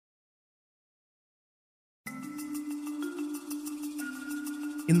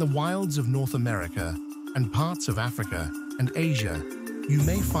In the wilds of North America and parts of Africa and Asia, you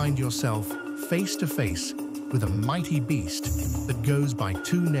may find yourself face to face with a mighty beast that goes by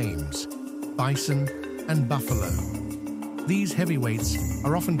two names, bison and buffalo. These heavyweights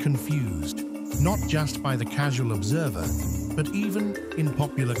are often confused, not just by the casual observer, but even in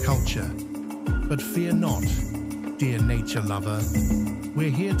popular culture. But fear not, dear nature lover.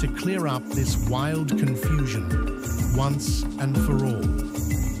 We're here to clear up this wild confusion once and for all.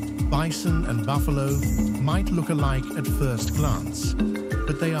 Bison and buffalo might look alike at first glance,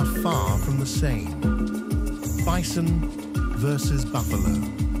 but they are far from the same. Bison versus buffalo.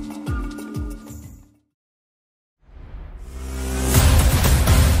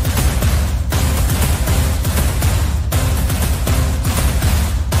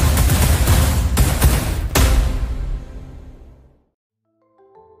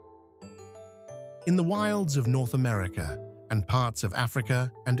 In the wilds of North America and parts of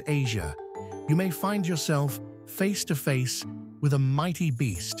Africa and Asia, you may find yourself face to face with a mighty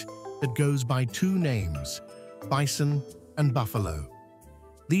beast that goes by two names, bison and buffalo.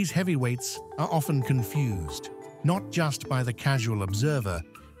 These heavyweights are often confused, not just by the casual observer,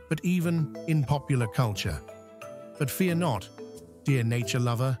 but even in popular culture. But fear not, dear nature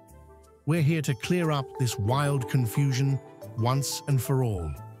lover. We're here to clear up this wild confusion once and for all.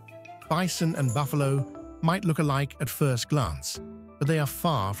 Bison and buffalo might look alike at first glance, but they are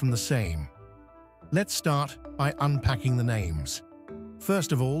far from the same. Let's start by unpacking the names.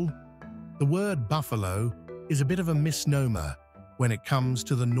 First of all, the word buffalo is a bit of a misnomer when it comes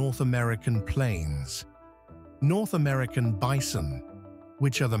to the North American plains. North American bison,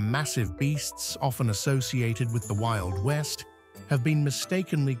 which are the massive beasts often associated with the Wild West, have been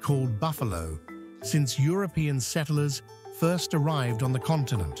mistakenly called buffalo since European settlers first arrived on the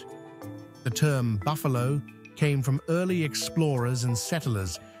continent. The term buffalo came from early explorers and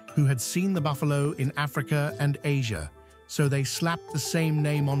settlers who had seen the buffalo in Africa and Asia, so they slapped the same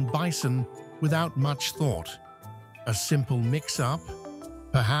name on bison without much thought. A simple mix-up?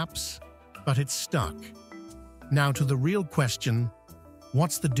 Perhaps, but it stuck. Now to the real question,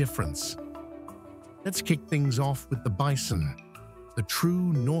 what's the difference? Let's kick things off with the bison, the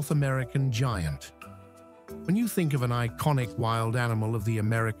true North American giant. When you think of an iconic wild animal of the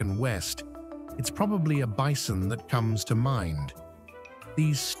American West, it's probably a bison that comes to mind.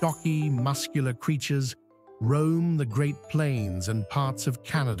 These stocky, muscular creatures roam the Great Plains and parts of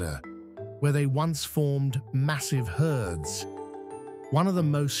Canada, where they once formed massive herds. One of the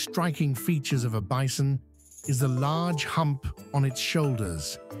most striking features of a bison is the large hump on its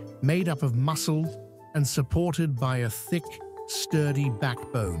shoulders, made up of muscle and supported by a thick, sturdy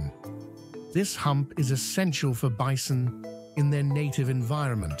backbone. This hump is essential for bison in their native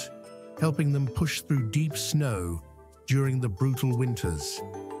environment, helping them push through deep snow during the brutal winters.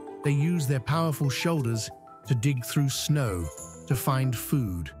 They use their powerful shoulders to dig through snow to find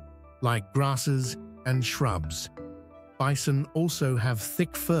food, like grasses and shrubs. Bison also have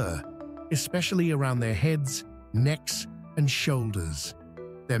thick fur, especially around their heads, necks, and shoulders.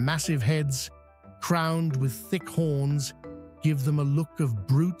 Their massive heads, crowned with thick horns, give them a look of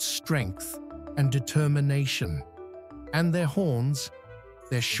brute strength and determination. And their horns,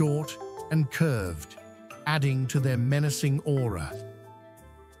 they're short and curved, adding to their menacing aura.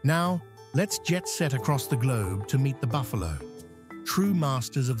 Now, let's jet set across the globe to meet the buffalo, true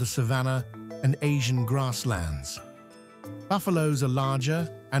masters of the Savannah and Asian grasslands. Buffaloes are larger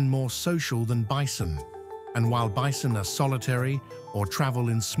and more social than bison, and while bison are solitary or travel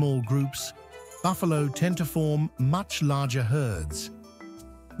in small groups, buffalo tend to form much larger herds.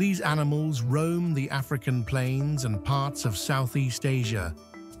 These animals roam the African plains and parts of Southeast Asia,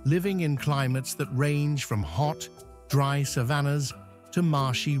 living in climates that range from hot, dry savannas to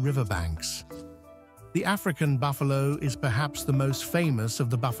marshy riverbanks. The African buffalo is perhaps the most famous of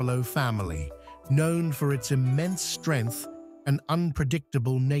the buffalo family, known for its immense strength and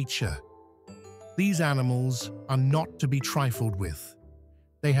unpredictable nature. These animals are not to be trifled with.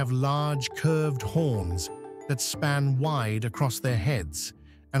 They have large, curved horns that span wide across their heads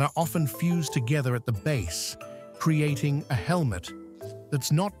and are often fused together at the base, creating a helmet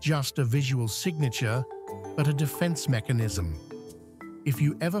that's not just a visual signature, but a defense mechanism. If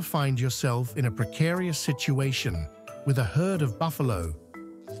you ever find yourself in a precarious situation with a herd of buffalo,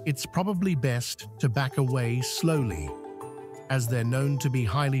 it's probably best to back away slowly, as they're known to be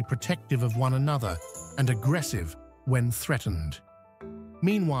highly protective of one another and aggressive when threatened.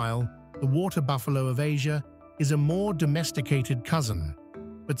 Meanwhile, the water buffalo of Asia is a more domesticated cousin,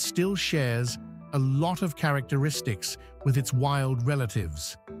 but still shares a lot of characteristics with its wild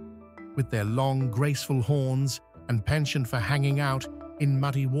relatives. With their long, graceful horns and penchant for hanging out in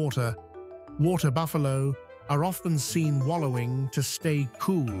muddy water, water buffalo are often seen wallowing to stay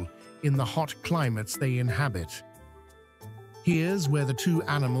cool in the hot climates they inhabit. Here's where the two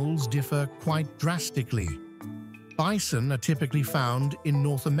animals differ quite drastically. Bison are typically found in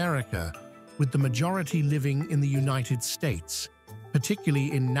North America, with the majority living in the United States,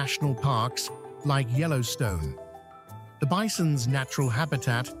 particularly in national parks like Yellowstone. The bison's natural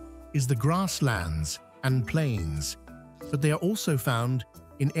habitat is the grasslands and plains, but they are also found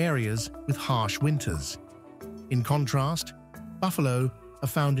in areas with harsh winters. In contrast, buffalo are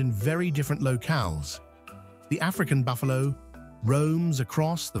found in very different locales. The African buffalo roams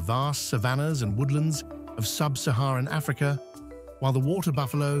across the vast savannas and woodlands of sub-Saharan Africa, while the water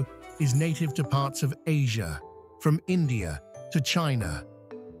buffalo is native to parts of Asia, from India to China,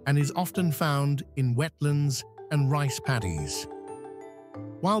 and is often found in wetlands and rice paddies.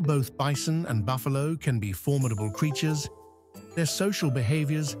 While both bison and buffalo can be formidable creatures, their social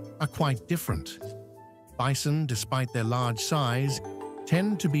behaviors are quite different. Bison, despite their large size,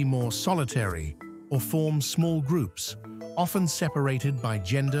 tend to be more solitary or form small groups, often separated by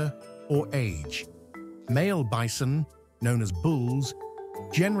gender or age. Male bison, known as bulls,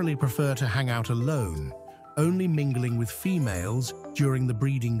 generally prefer to hang out alone, only mingling with females during the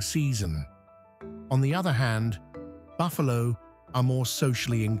breeding season. On the other hand, buffalo are more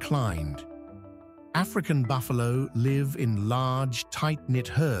socially inclined. African buffalo live in large, tight-knit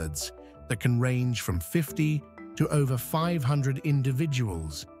herds that can range from 50 to over 500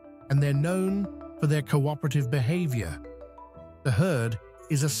 individuals, and they're known for their cooperative behavior. The herd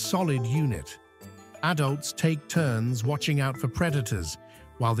is a solid unit. Adults take turns watching out for predators,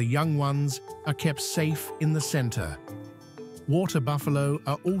 while the young ones are kept safe in the center. Water buffalo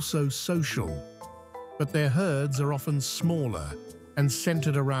are also social, but their herds are often smaller and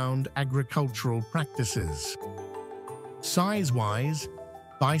centered around agricultural practices. Size-wise,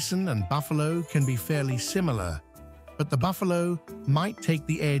 bison and buffalo can be fairly similar, but the buffalo might take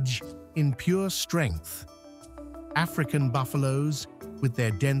the edge in pure strength. African buffaloes, with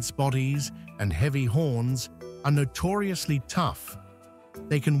their dense bodies and heavy horns, are notoriously tough.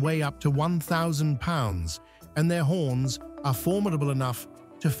 They can weigh up to 1,000 pounds, and their horns are formidable enough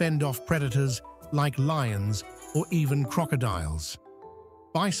to fend off predators like lions or even crocodiles.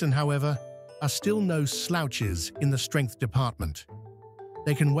 Bison, however, are still no slouches in the strength department.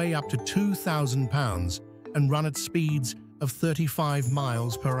 They can weigh up to 2,000 pounds and run at speeds of 35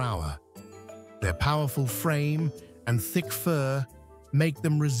 miles per hour. Their powerful frame and thick fur make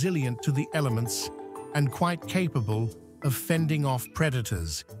them resilient to the elements and quite capable of fending off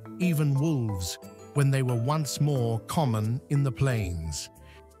predators, even wolves, when they were once more common in the plains.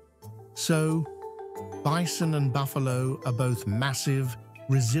 So, bison and buffalo are both massive,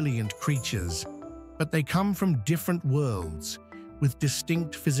 resilient creatures, but they come from different worlds, with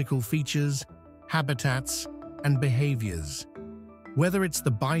distinct physical features, habitats, and behaviors. Whether it's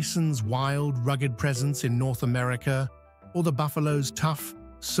the bison's wild, rugged presence in North America or the buffalo's tough,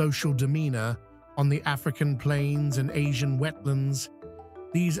 social demeanor on the African plains and Asian wetlands,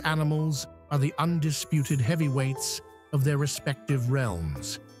 these animals are the undisputed heavyweights of their respective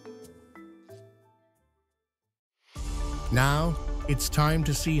realms. Now, it's time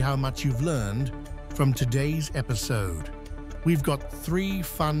to see how much you've learned from today's episode. We've got 3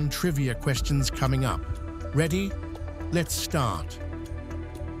 fun trivia questions coming up. Ready? Let's start.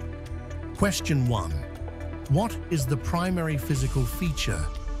 Question 1. What is the primary physical feature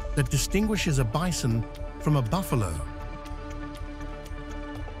that distinguishes a bison from a buffalo?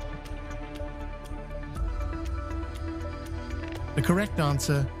 The correct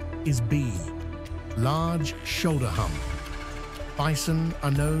answer is B. Large shoulder hump. Bison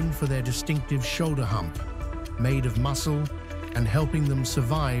are known for their distinctive shoulder hump, made of muscle and helping them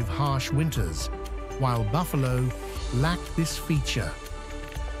survive harsh winters, while buffalo lack this feature.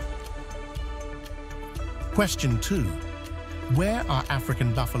 Question 2. Where are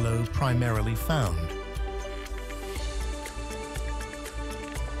African buffalo primarily found?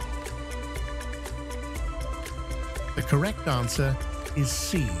 The correct answer is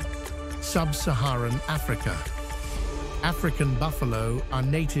C. Sub-Saharan Africa. African buffalo are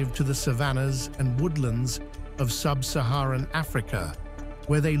native to the savannas and woodlands of sub-Saharan Africa,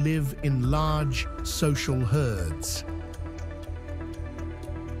 where they live in large social herds.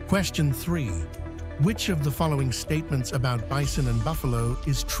 Question 3. Which of the following statements about bison and buffalo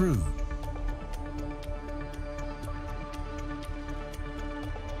is true?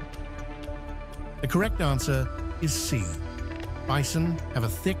 The correct answer is C. Bison have a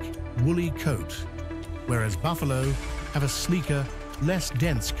thick, woolly coat, whereas buffalo have a sleeker, less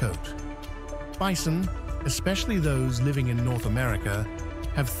dense coat. Bison especially those living in North America,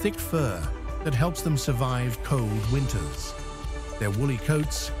 have thick fur that helps them survive cold winters. Their woolly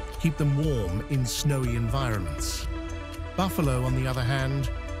coats keep them warm in snowy environments. Buffalo, on the other hand,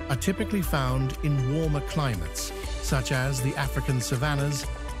 are typically found in warmer climates, such as the African savannas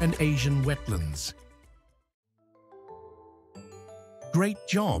and Asian wetlands. Great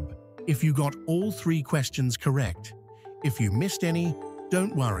job if you got all 3 questions correct. If you missed any,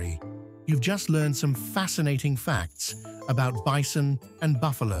 don't worry. You've just learned some fascinating facts about bison and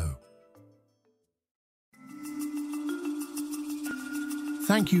buffalo.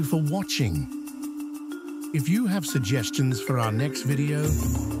 Thank you for watching. If you have suggestions for our next video,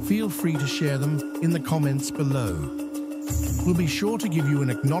 feel free to share them in the comments below. We'll be sure to give you an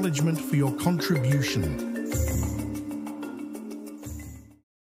acknowledgement for your contribution.